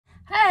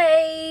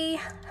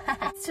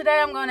today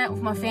I'm going out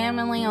with my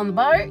family on the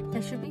boat.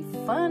 It should be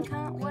fun,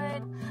 can't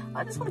wait.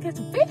 I just want to catch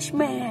some fish,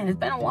 man. It's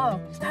been a while.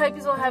 I hope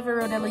you all have a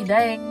real deadly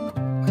day.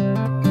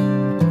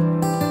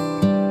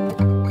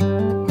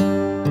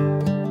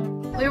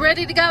 We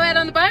ready to go out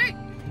on the boat?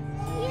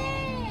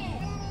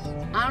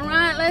 Yeah. All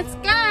right, let's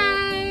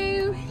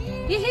go.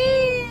 Yoo-hoo.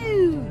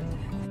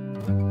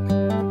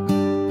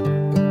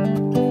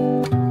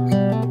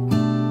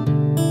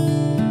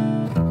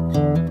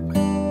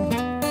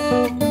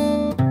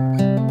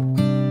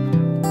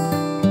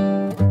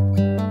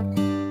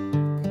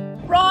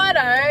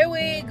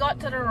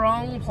 To the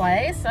wrong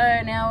place, so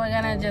now we're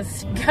gonna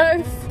just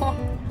go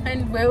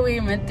find where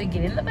we're meant to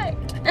get in the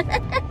boat.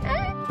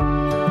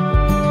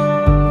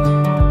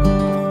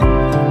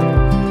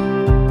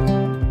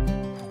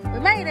 We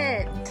made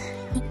it.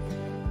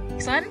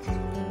 Excited?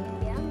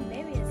 Yeah, I'm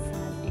very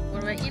excited.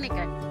 What about you,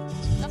 Nico?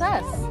 What's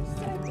us? Looks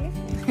so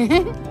different.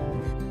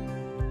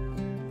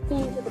 Can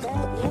you put the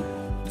boat?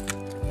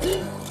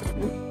 Yeah.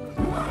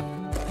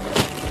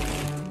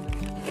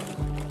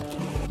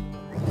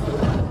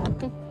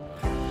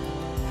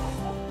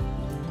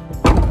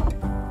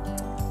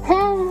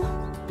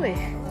 Where?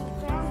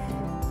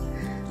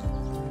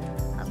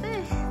 Up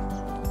there.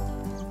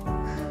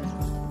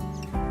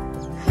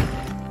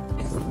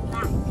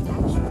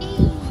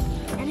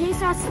 And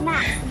here's our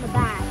snacks in the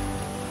bag.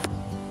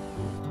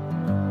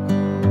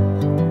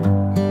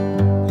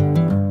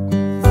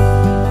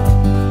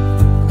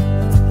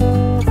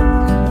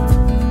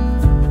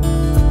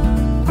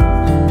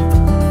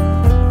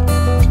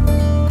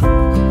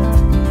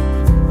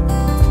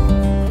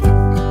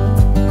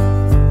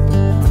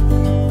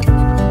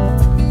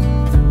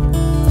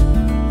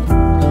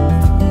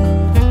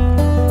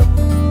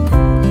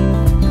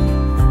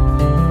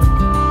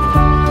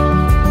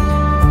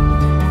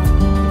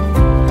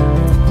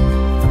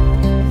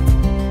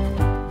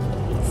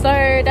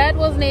 Dad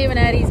wasn't even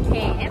at his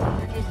camp.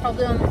 He's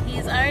probably on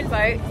his own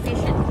boat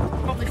fishing.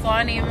 Probably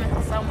find him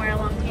somewhere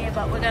along here,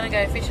 but we're gonna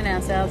go fishing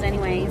ourselves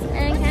anyways.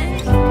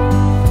 Okay.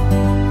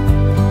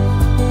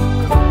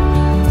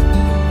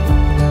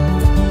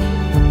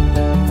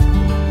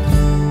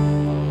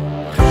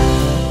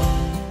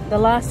 The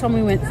last time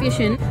we went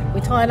fishing, we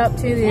tied up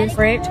to this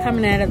branch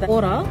coming out of the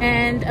water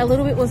and a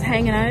little bit was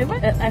hanging over.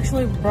 It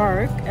actually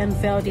broke and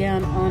fell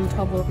down on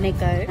top of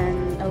Nico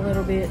and a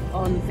little bit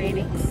on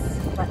Phoenix.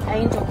 But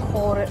Angel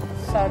caught it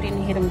so I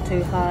didn't hit him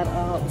too hard.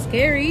 Oh, it was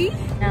scary.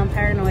 Now I'm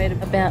paranoid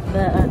about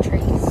the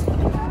trees.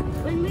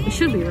 It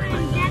should be right.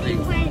 Daddy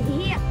went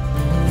here.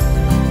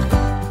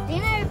 You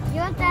know,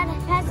 your dad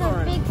has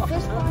a big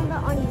fish finder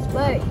on his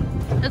boat.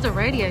 There's a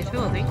radio too,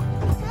 I think.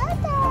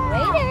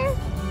 Radio?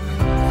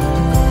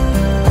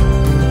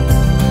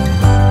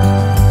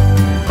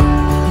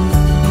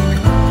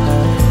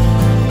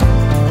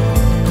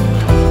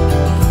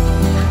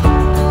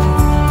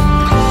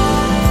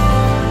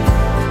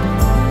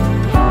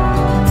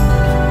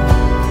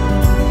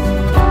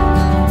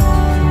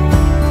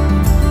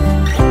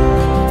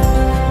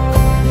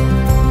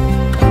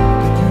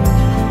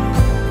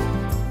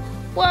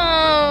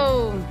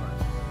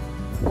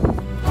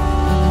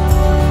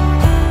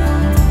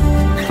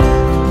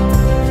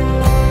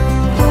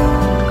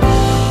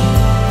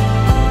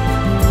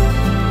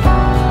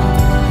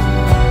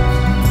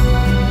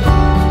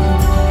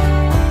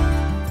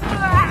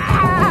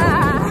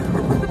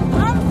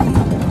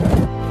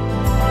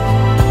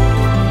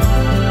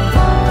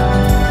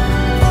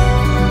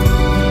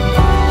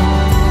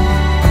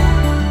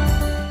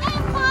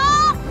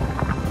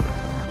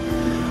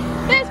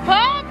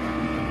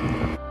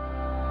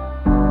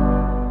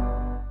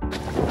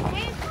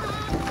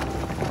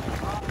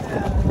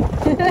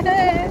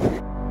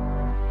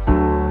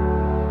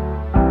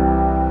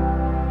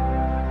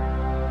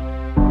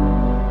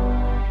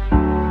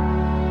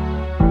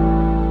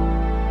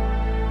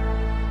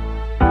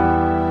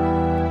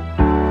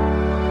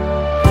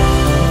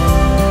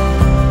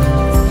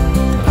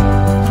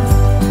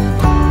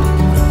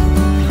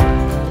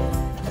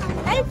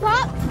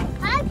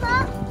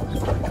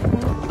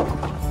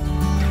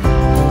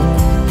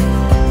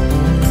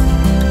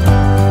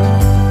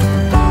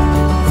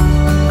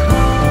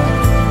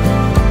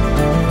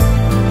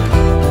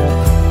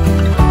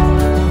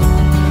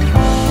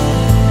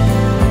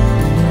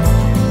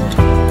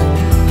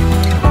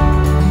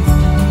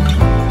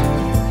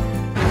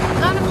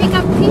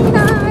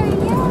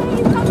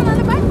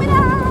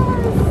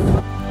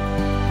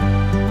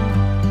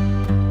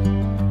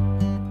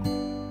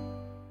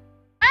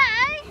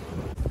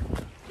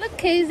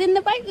 Who's in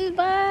the boat with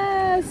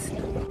us?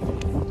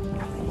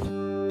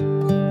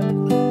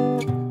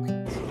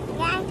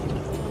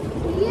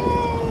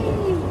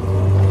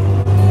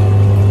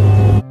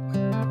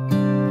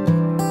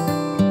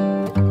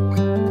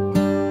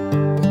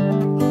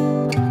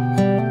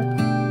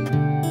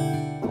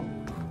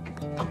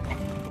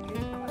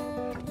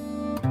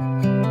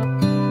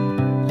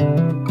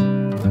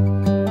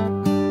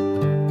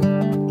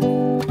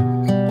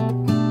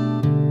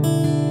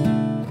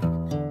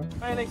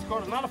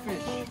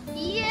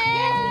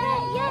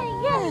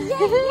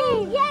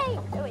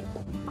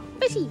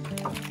 fishy.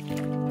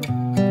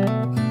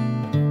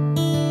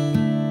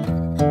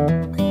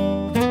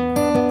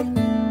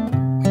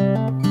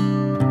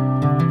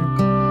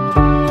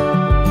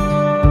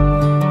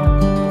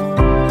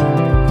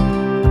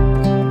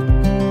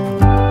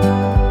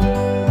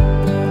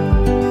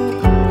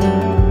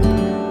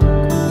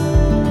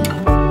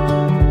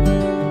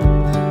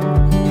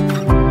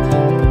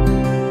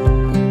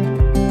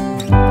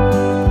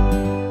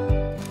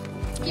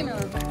 Give me a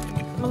little bit.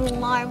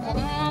 Marble.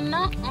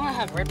 I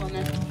have red one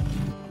there.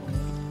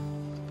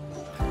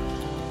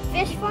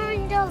 Fish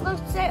finder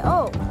looks so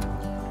old.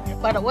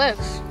 But it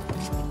works.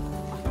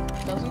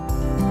 Doesn't?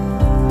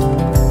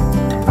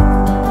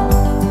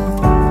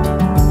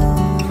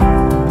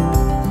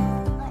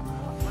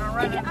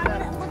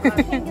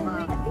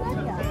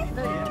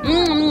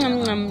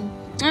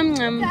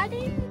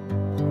 Daddy?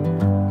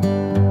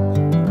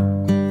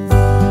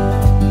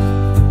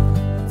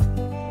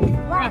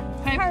 Rock,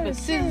 paper,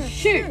 scissors,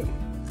 shoot.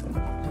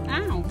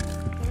 Ow.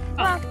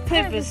 Rock,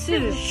 paper,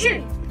 scissors,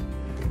 shoot.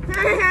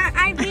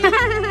 I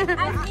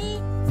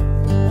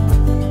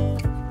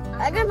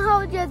can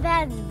hold your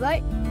dad's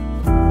butt.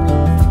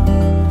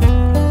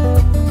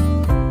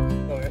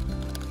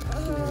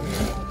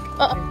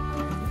 Uh-oh.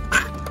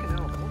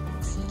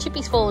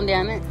 Chippy's falling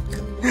down there.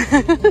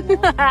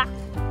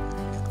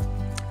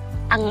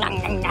 I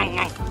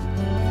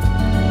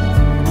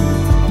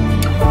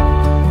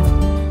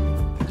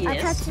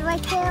touch it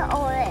right there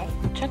or there.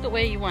 Chuck it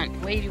where you want.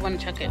 Where do you want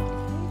to chuck it?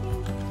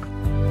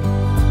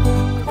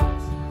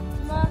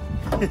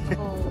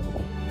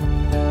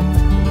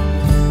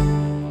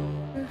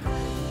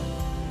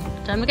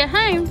 Time to get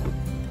home.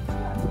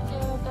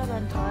 Yeah, Dad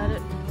untied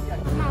it.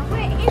 Now we're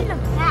in the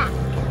back.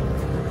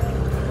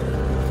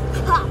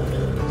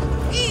 Puppy.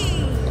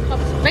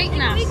 Pop's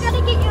beating us. We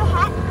gotta get your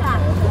hat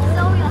back.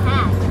 Show your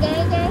hat.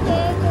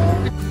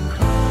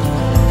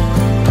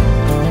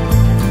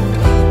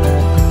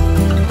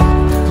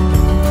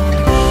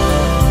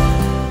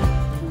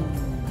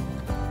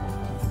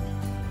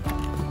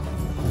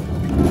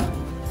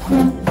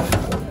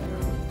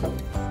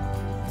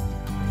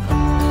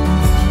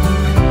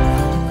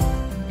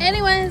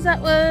 Anyways,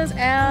 that was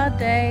our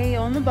day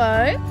on the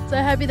boat. So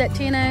happy that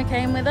Tina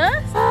came with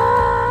us.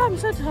 I'm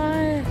so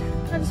tired.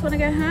 I just want to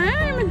go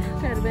home and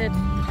go to bed.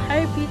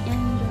 Hope you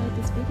enjoyed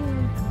this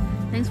video.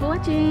 Thanks for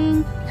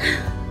watching.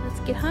 Let's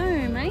get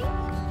home, eh?